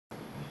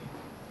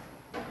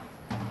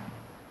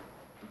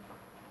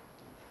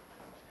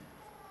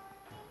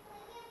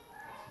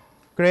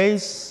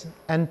Grace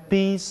and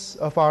peace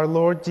of our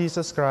Lord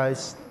Jesus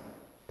Christ,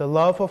 the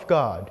love of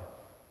God,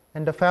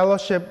 and the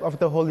fellowship of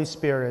the Holy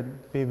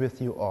Spirit be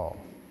with you all.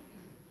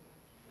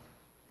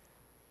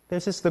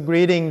 This is the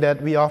greeting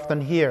that we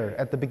often hear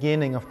at the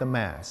beginning of the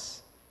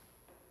Mass.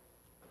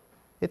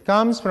 It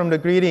comes from the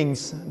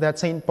greetings that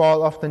St.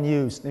 Paul often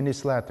used in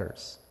his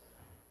letters.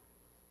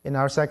 In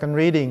our second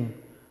reading,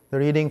 the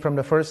reading from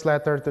the first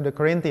letter to the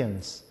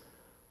Corinthians,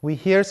 we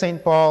hear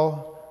St.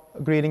 Paul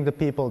greeting the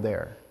people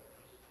there.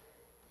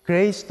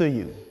 Grace to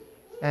you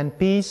and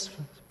peace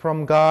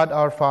from God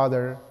our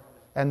Father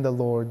and the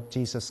Lord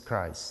Jesus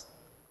Christ.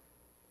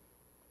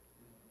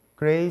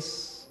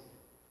 Grace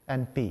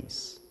and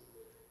peace.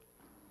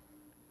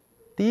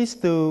 These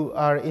two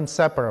are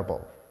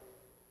inseparable.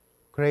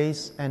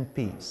 Grace and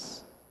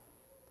peace.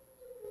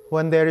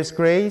 When there is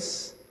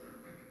grace,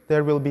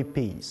 there will be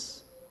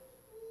peace.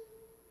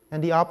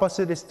 And the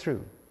opposite is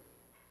true.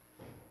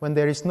 When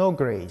there is no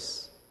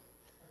grace,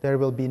 there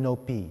will be no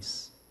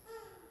peace.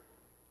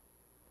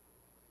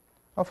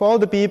 Of all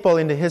the people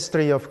in the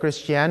history of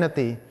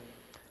Christianity,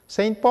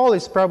 St. Paul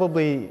is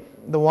probably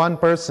the one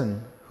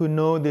person who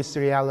knows this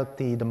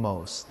reality the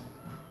most.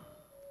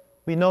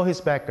 We know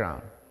his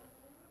background.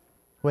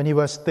 When he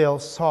was still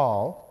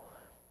Saul,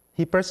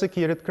 he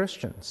persecuted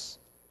Christians.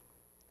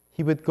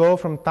 He would go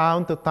from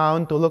town to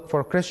town to look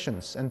for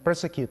Christians and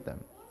persecute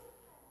them.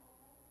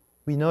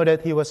 We know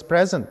that he was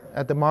present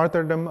at the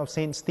martyrdom of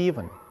St.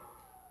 Stephen,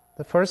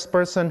 the first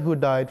person who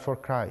died for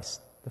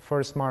Christ, the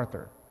first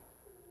martyr.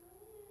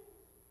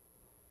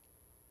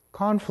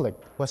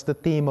 Conflict was the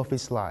theme of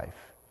his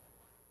life.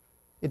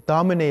 It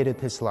dominated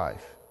his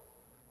life.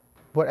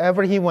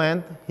 Wherever he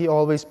went, he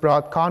always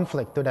brought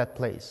conflict to that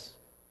place.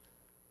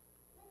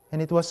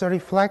 And it was a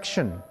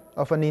reflection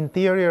of an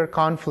interior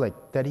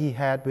conflict that he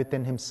had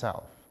within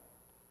himself.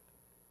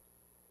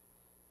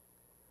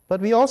 But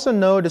we also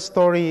know the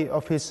story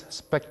of his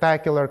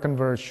spectacular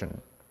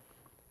conversion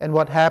and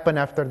what happened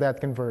after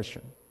that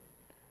conversion.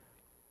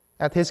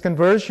 At his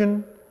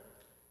conversion,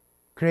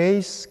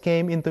 grace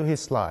came into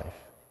his life.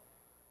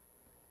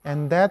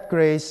 And that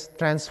grace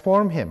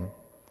transformed him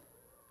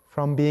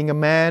from being a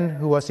man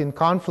who was in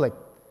conflict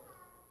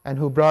and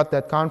who brought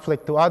that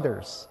conflict to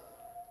others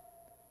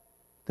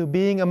to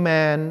being a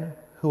man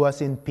who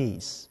was in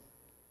peace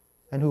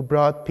and who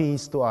brought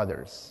peace to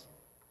others.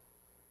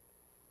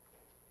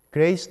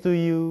 Grace to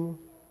you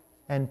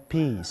and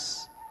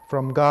peace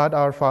from God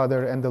our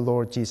Father and the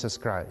Lord Jesus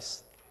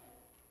Christ.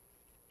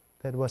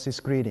 That was his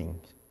greeting.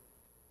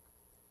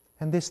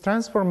 And this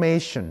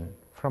transformation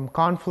from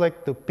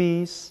conflict to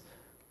peace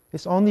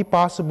is only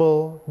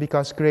possible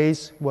because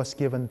grace was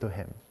given to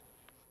him.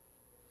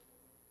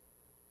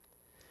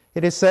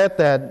 It is said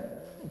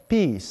that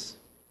peace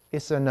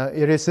is an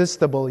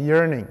irresistible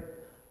yearning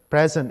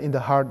present in the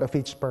heart of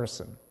each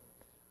person.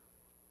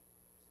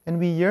 And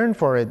we yearn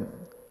for it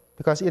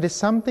because it is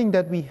something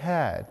that we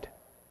had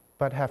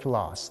but have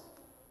lost.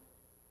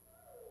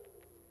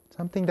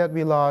 Something that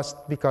we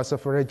lost because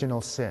of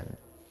original sin.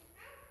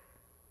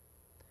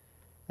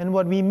 And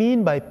what we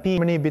mean by peace,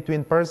 harmony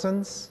between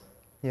persons,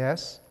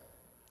 yes,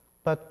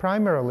 but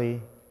primarily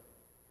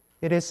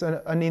it is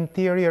an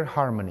interior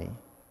harmony.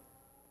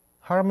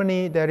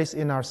 Harmony that is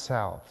in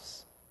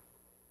ourselves.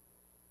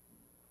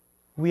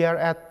 We are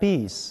at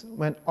peace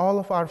when all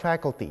of our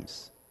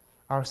faculties,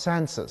 our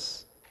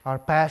senses, our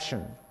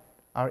passion,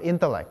 our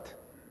intellect,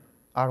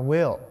 our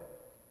will,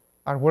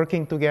 are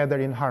working together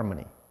in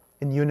harmony,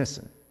 in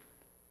unison.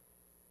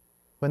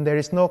 When there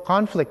is no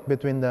conflict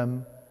between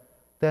them,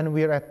 then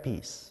we are at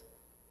peace.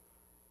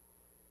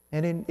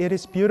 And it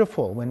is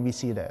beautiful when we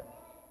see that.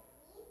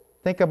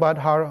 Think about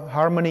how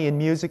harmony in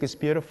music is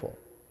beautiful.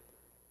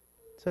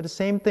 So the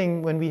same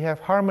thing when we have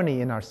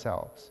harmony in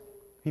ourselves,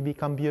 we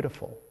become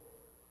beautiful.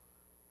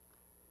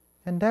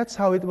 And that's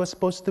how it was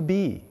supposed to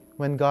be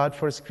when God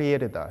first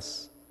created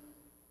us.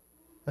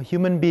 A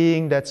human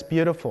being that's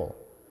beautiful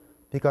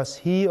because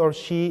he or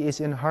she is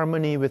in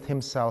harmony with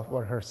himself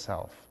or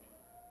herself.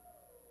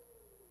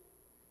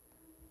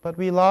 But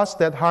we lost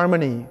that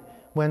harmony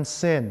when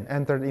sin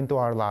entered into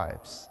our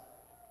lives.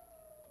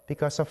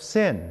 Because of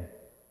sin,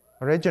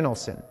 original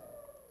sin,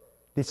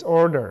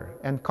 disorder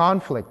and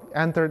conflict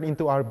entered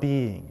into our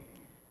being,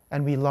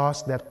 and we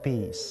lost that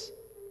peace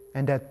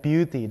and that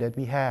beauty that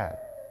we had.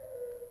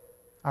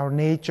 Our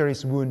nature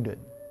is wounded.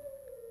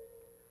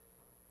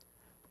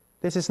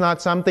 This is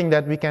not something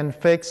that we can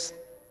fix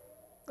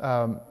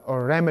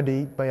or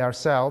remedy by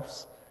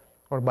ourselves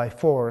or by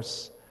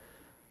force.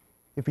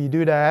 If we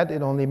do that,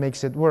 it only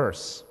makes it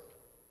worse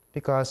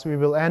because we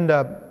will end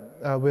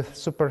up with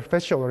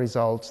superficial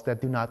results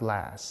that do not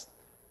last.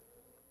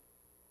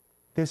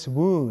 This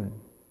wound,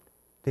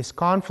 this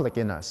conflict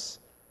in us,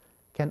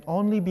 can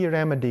only be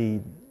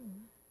remedied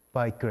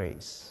by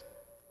grace,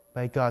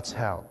 by God's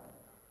help.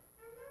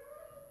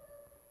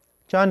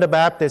 John the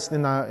Baptist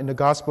in the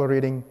Gospel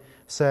reading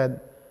said,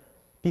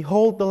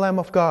 "Behold the Lamb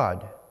of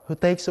God who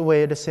takes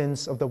away the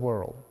sins of the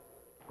world."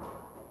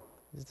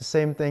 It's the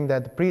same thing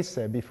that the priest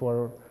said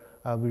before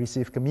we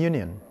receive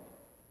communion.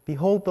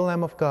 Behold the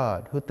Lamb of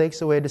God who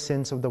takes away the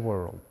sins of the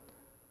world.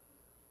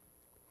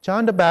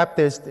 John the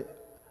Baptist,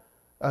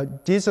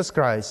 Jesus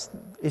Christ,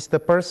 is the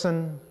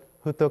person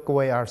who took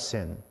away our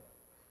sin.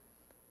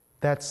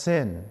 That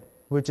sin,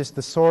 which is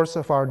the source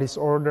of our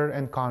disorder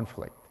and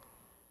conflict.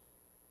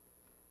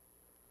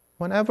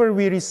 Whenever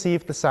we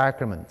receive the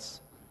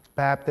sacraments,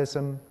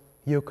 baptism,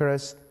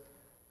 Eucharist,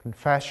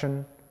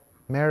 confession,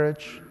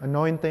 marriage,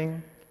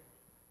 anointing,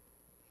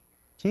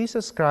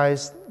 Jesus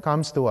Christ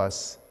comes to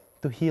us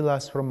to heal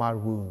us from our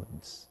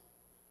wounds.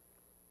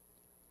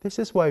 This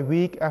is why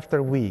week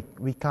after week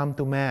we come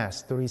to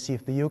Mass to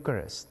receive the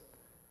Eucharist.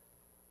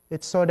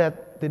 It's so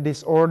that the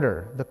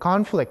disorder, the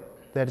conflict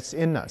that is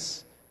in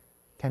us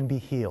can be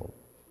healed.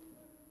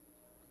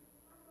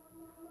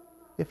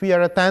 If we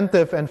are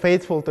attentive and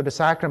faithful to the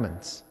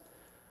sacraments,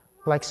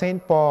 like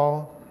St.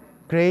 Paul,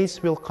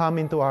 grace will come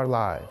into our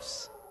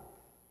lives.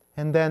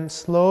 And then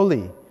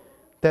slowly,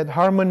 that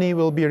harmony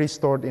will be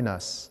restored in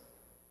us,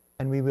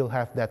 and we will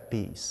have that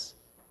peace.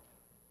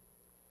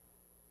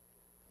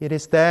 It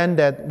is then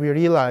that we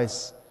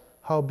realize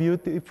how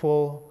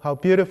beautiful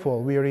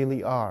we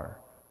really are.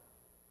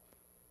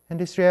 And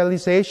this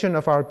realization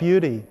of our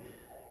beauty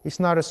is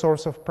not a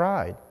source of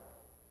pride,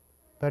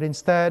 but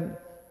instead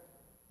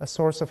a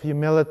source of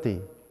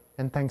humility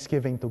and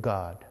thanksgiving to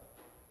God.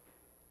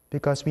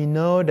 Because we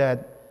know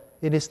that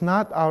it is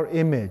not our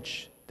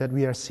image that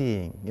we are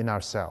seeing in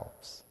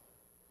ourselves,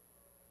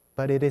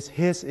 but it is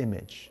His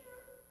image,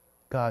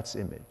 God's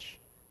image.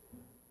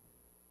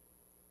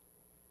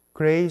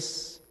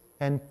 Grace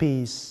and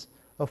peace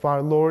of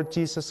our Lord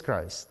Jesus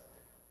Christ,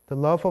 the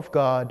love of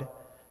God,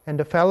 and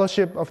the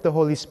fellowship of the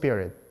Holy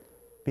Spirit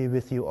be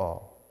with you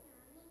all.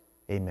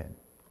 Amen.